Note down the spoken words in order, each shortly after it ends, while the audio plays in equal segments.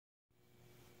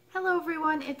Hello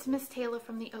everyone, it's Miss Taylor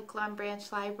from the Oak Lawn Branch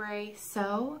Library.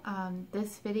 So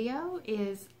this video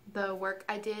is the work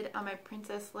I did on my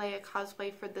Princess Leia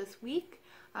cosplay for this week.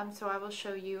 So I will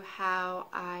show you how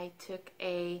I took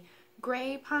a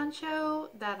gray poncho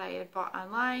that I had bought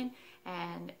online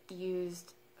and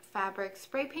used fabric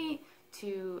spray paint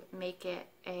to make it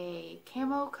a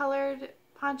camo colored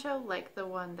poncho like the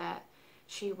one that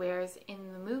she wears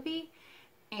in the movie.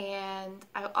 And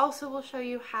I also will show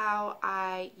you how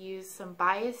I use some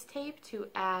bias tape to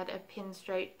add a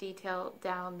pinstripe detail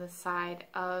down the side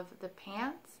of the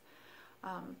pants.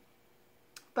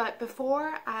 But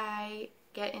before I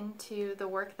get into the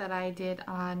work that I did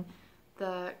on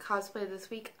the cosplay this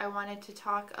week, I wanted to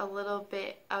talk a little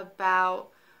bit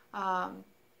about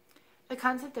the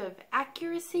concept of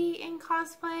accuracy in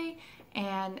cosplay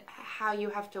and how you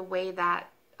have to weigh that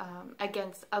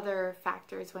against other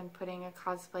factors when putting a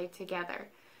cosplay together.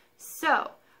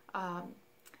 So,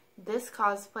 this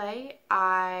cosplay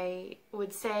I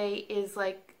would say is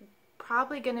like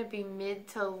probably going to be mid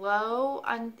to low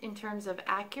in terms of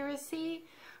accuracy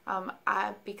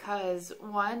because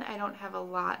one, I don't have a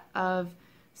lot of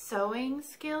sewing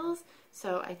skills,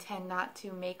 so I tend not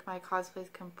to make my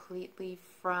cosplays completely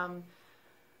from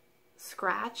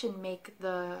scratch and make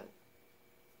the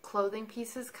clothing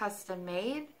pieces custom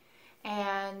made.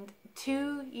 And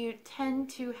two, you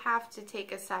tend to have to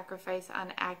take a sacrifice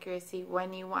on accuracy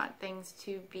when you want things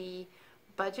to be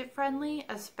budget friendly,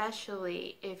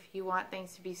 especially if you want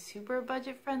things to be super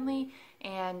budget friendly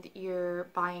and you're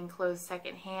buying clothes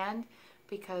secondhand,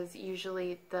 because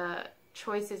usually the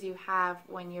choices you have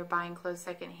when you're buying clothes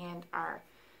secondhand are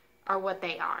what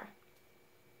they are.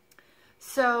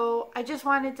 So I just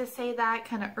wanted to say that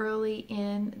kind of early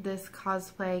in this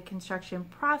cosplay construction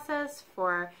process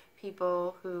for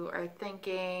people who are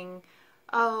thinking,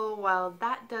 oh, well,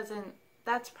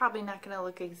 that's probably not going to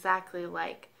look exactly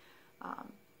like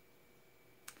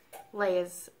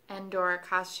Leia's Endor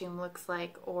costume looks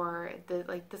like, or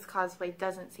this cosplay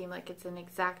doesn't seem like it's an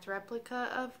exact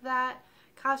replica of that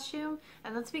costume.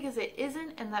 And that's because it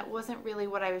isn't, and that wasn't really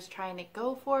what I was trying to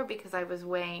go for, because I was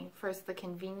weighing first the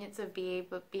convenience of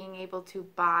being able to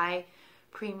buy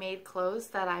pre-made clothes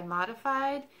that I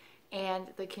modified, and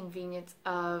the convenience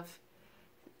of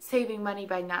saving money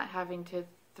by not having to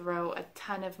throw a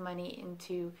ton of money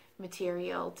into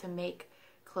material to make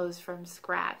clothes from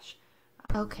scratch.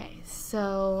 Okay,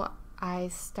 so I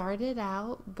started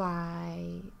out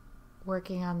by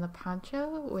working on the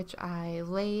poncho, which I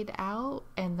laid out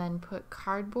and then put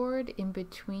cardboard in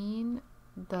between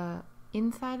the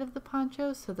inside of the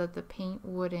poncho so that the paint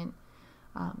wouldn't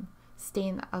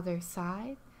stain the other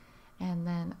side. And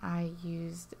then I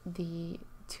used the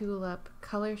Tulip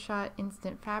Color Shot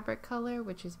Instant Fabric Color,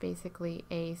 which is basically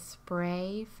a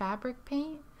spray fabric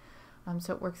paint,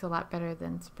 so it works a lot better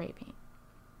than spray paint.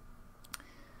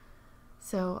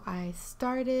 So I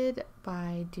started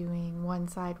by doing one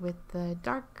side with the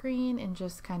dark green and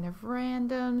just kind of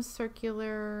random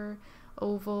circular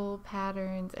oval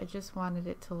patterns. I just wanted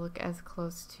it to look as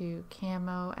close to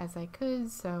camo as I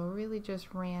could, so really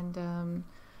just random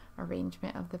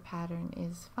arrangement of the pattern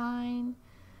is fine.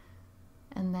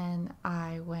 And then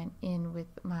I went in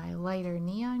with my lighter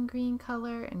neon green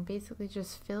color and basically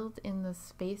just filled in the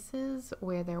spaces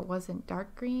where there wasn't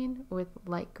dark green with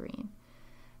light green.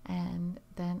 And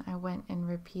then I went and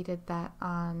repeated that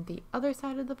on the other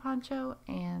side of the poncho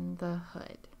and the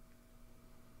hood.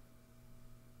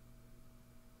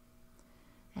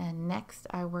 And next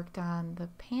I worked on the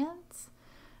pants.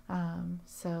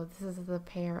 So this is the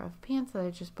pair of pants that I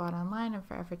just bought online on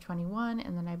Forever 21,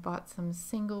 and then I bought some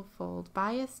single fold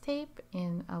bias tape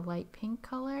in a light pink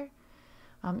color.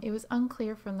 It was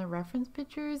unclear from the reference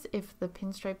pictures if the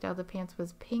pinstripe down the pants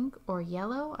was pink or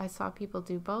yellow. I saw people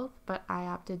do both, but I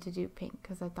opted to do pink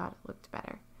because I thought it looked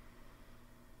better.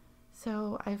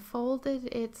 So I folded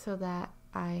it so that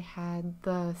I had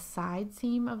the side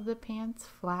seam of the pants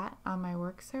flat on my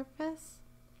work surface.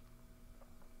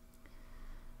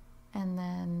 And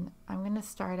then I'm going to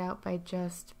start out by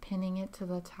just pinning it to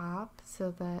the top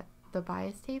so that the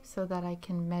bias tape, so that I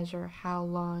can measure how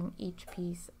long each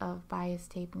piece of bias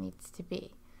tape needs to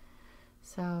be.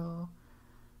 So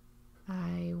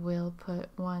I will put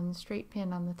one straight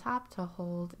pin on the top to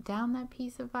hold down that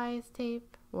piece of bias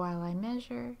tape while I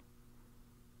measure.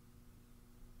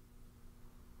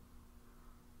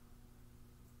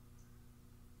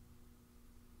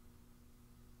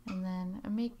 And then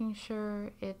I'm making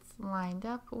sure it's lined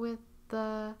up with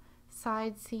the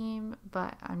side seam,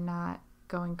 but I'm not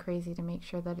going crazy to make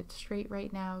sure that it's straight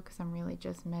right now because I'm really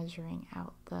just measuring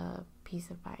out the piece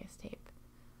of bias tape.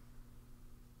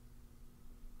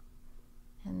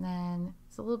 And then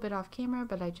it's a little bit off camera,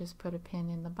 but I just put a pin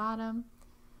in the bottom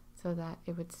so that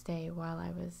it would stay while I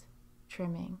was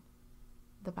trimming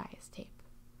the bias tape.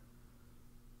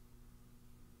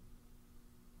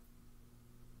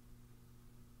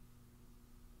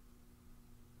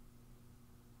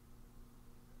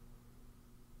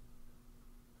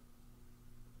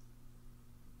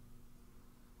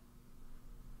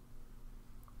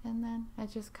 And then I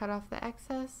just cut off the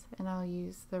excess, and I'll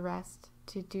use the rest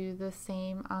to do the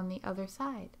same on the other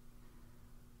side.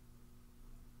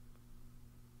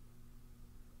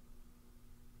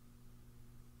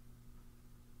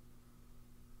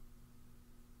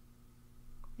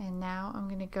 And now I'm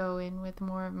going to go in with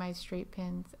more of my straight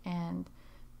pins and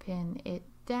pin it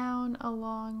down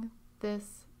along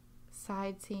this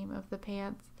side seam of the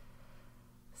pants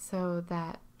so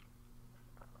that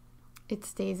it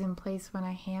stays in place when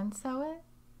I hand sew it.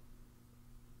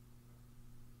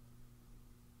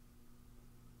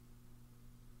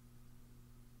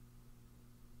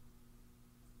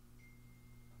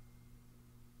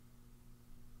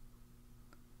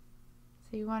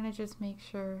 So you want to just make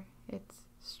sure it's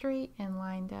straight and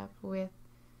lined up with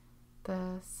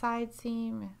the side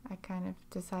seam. I kind of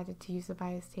decided to use the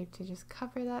bias tape to just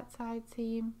cover that side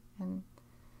seam, and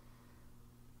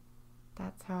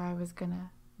that's how I was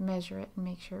gonna measure it and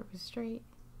make sure it was straight.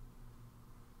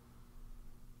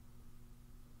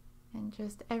 And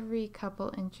just every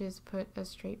couple inches put a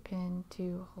straight pin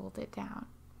to hold it down.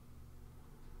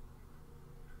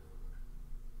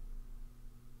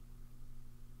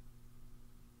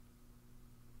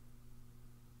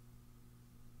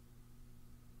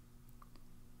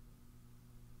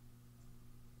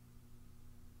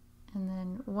 And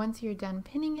then once you're done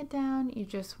pinning it down, you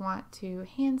just want to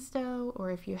hand sew,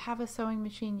 or if you have a sewing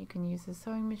machine, you can use a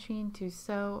sewing machine to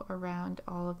sew around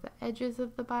all of the edges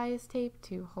of the bias tape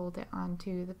to hold it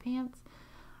onto the pants.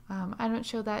 I don't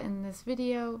show that in this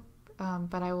video,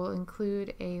 but I will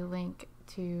include a link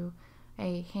to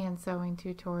a hand sewing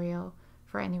tutorial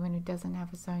for anyone who doesn't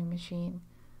have a sewing machine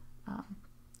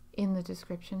in the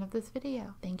description of this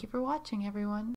video. Thank you for watching, everyone.